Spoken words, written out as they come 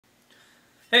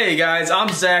Hey guys, I'm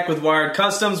Zach with Wired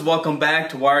Customs. Welcome back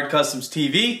to Wired Customs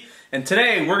TV. And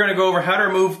today we're going to go over how to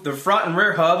remove the front and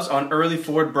rear hubs on early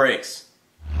Ford brakes.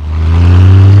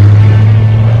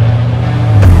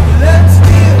 Let's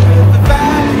deal with the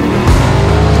vibe.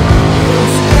 We'll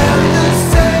spell the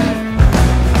same.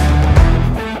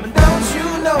 But don't you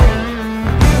know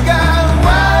you got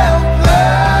wild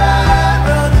blood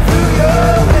running through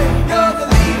your veins? You're the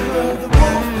leader of the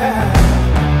wolf pack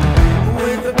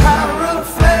with the power of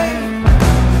flame.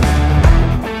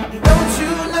 Don't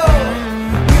you know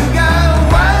you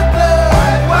got wild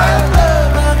blood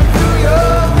running through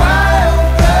your wild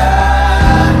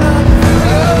blood running through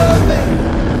your veins?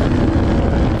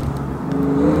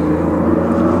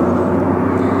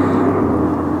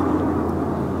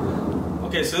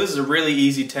 Okay, so this is a really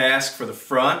easy task for the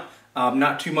front,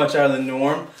 not too much out of the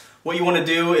norm. What you want to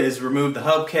do is remove the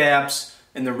hubcaps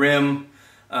and the rim.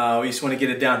 You just want to get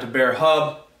it down to bare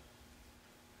hub.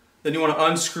 Then you want to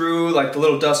unscrew like the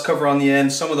little dust cover on the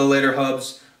end. Some of the later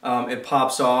hubs, it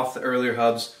pops off. The earlier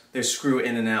hubs, they screw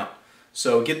in and out.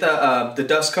 So get the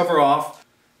dust cover off.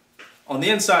 On the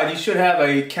inside, you should have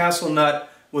a castle nut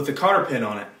with a cotter pin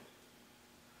on it.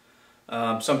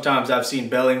 Sometimes I've seen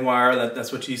baling wire,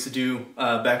 that's what you used to do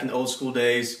back in the old school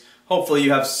days. Hopefully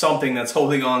you have something that's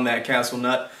holding on that castle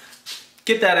nut.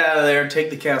 Get that out of there, take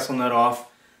the castle nut off.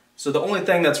 So the only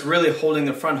thing that's really holding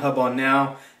the front hub on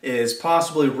now is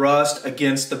possibly rust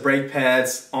against the brake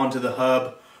pads onto the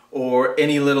hub, or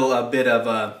any little bit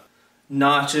of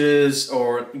notches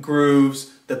or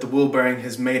grooves that the wheel bearing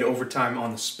has made over time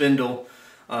on the spindle.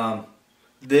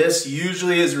 This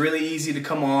usually is really easy to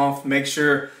come off. Make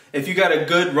sure if you got a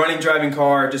good running driving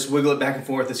car, just wiggle it back and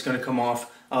forth, it's going to come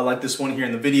off like this one here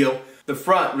in the video. The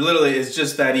front literally is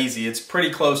just that easy. It's pretty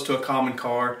close to a common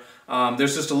car.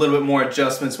 There's just a little bit more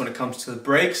adjustments when it comes to the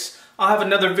brakes. I'll have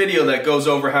another video that goes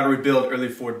over how to rebuild early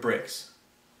Ford brakes.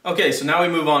 Okay, so now we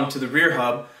move on to the rear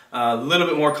hub. A little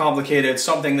bit more complicated,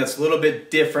 something that's a little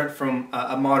bit different from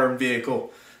a modern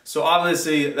vehicle. So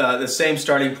obviously the same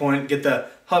starting point, get the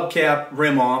hubcap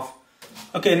rim off.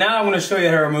 Okay, now I'm going to show you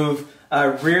how to remove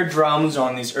rear drums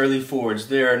on these early Fords.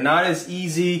 They're not as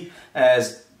easy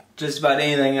as just about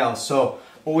anything else. So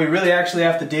what we really actually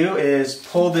have to do is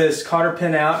pull this cotter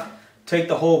pin out, take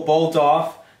the whole bolt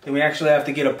off, then we actually have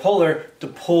to get a puller to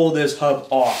pull this hub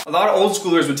off. A lot of old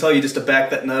schoolers would tell you just to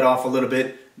back that nut off a little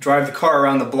bit, drive the car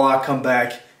around the block, come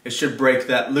back. It should break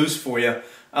that loose for you.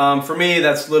 For me,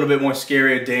 that's a little bit more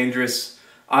scary or dangerous.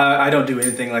 I don't do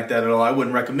anything like that at all. I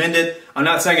wouldn't recommend it. I'm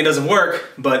not saying it doesn't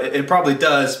work, but it probably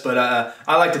does. But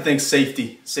I like to think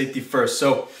safety first.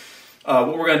 So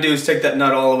what we're going to do is take that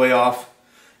nut all the way off.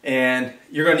 And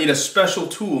you're going to need a special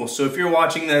tool. So if you're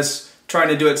watching this, trying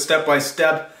to do it step by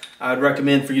step, I'd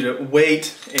recommend for you to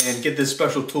wait and get this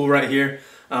special tool right here.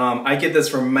 I get this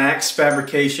from Max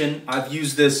Fabrication. I've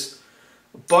used this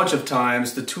a bunch of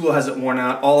times. The tool hasn't worn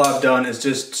out. All I've done is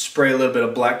just spray a little bit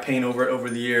of black paint over it over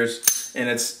the years, and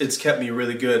it's kept me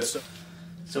really good.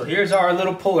 So here's our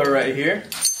little puller right here.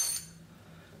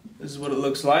 This is what it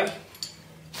looks like.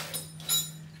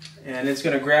 And it's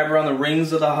going to grab around the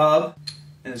rings of the hub,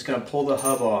 and it's going to pull the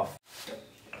hub off.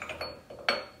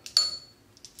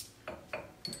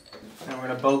 And we're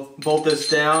going to bolt this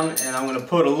down, and I'm going to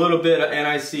put a little bit of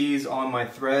NICs on my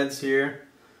threads here.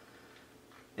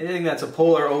 Anything that's a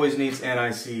puller always needs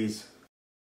NICs.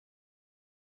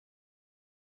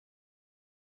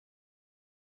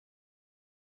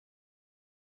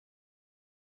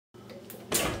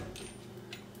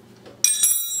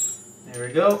 There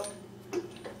we go.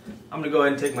 I'm going to go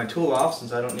ahead and take my tool off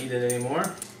since I don't need it anymore.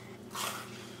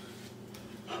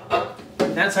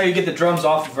 That's how you get the drums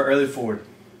off of an early Ford.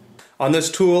 On this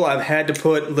tool, I've had to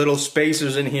put little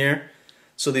spacers in here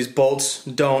so these bolts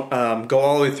don't go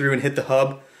all the way through and hit the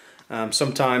hub.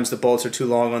 Sometimes the bolts are too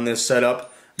long on this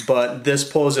setup, but this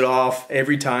pulls it off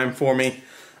every time for me.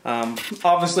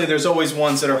 Obviously, there's always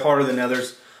ones that are harder than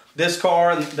others. This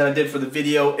car that I did for the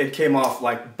video, it came off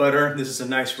like butter. This is a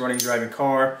nice running driving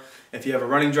car. If you have a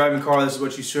running driving car, this is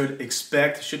what you should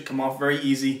expect. It should come off very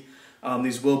easy.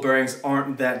 These wheel bearings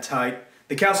aren't that tight.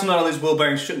 The castle nut on these wheel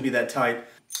bearings shouldn't be that tight.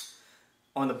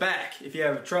 On the back, if you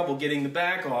have trouble getting the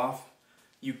back off,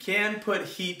 you can put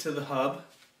heat to the hub.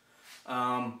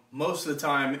 Most of the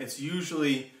time, it's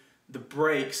usually the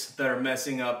brakes that are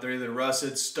messing up. They're either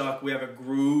rusted, stuck, we have a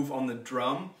groove on the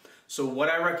drum. So what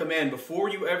I recommend before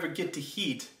you ever get to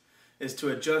heat is to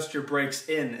adjust your brakes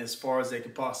in as far as they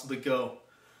can possibly go.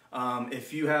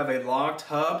 If you have a locked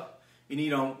hub, you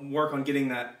need to work on getting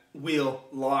that wheel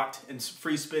locked and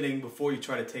free spinning before you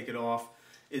try to take it off.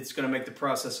 It's going to make the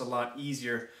process a lot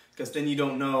easier, because then you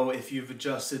don't know if you've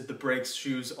adjusted the brake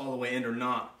shoes all the way in or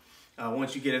not.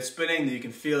 Once you get it spinning, then you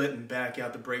can feel it and back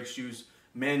out the brake shoes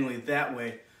manually that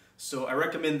way. So I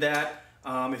recommend that.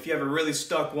 If you have a really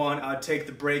stuck one, I'd take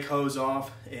the brake hose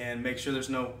off and make sure there's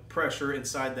no pressure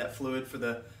inside that fluid for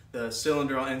the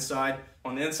cylinder on inside.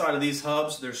 On the inside of these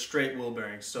hubs, there's straight wheel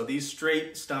bearings. So these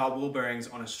straight style wheel bearings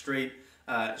on a straight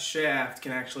shaft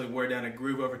can actually wear down a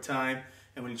groove over time,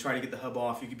 and when you try to get the hub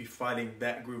off, you could be fighting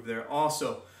that groove there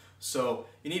also. So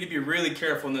you need to be really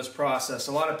careful in this process.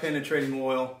 A lot of penetrating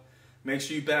oil. Make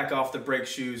sure you back off the brake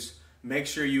shoes. Make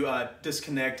sure you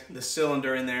disconnect the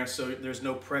cylinder in there so there's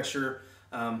no pressure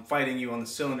fighting you on the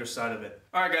cylinder side of it.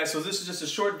 Alright guys, so this is just a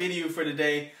short video for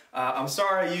today. I'm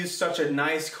sorry I used such a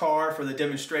nice car for the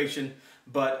demonstration,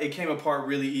 but it came apart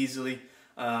really easily.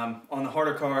 On the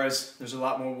harder cars, there's a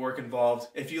lot more work involved.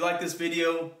 If you like this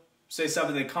video, say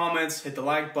something in the comments, hit the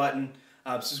like button,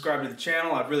 subscribe to the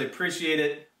channel, I'd really appreciate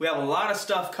it. We have a lot of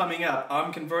stuff coming up.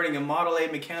 I'm converting a Model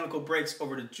 8 mechanical brakes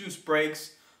over to juice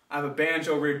brakes. I have a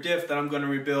banjo rear diff that I'm going to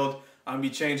rebuild. I'm going to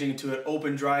be changing to an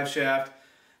open drive shaft,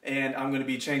 and I'm going to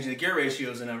be changing the gear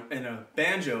ratios in a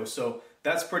banjo, so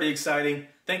that's pretty exciting.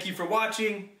 Thank you for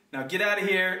watching. Now get out of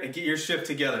here and get your shift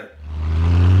together.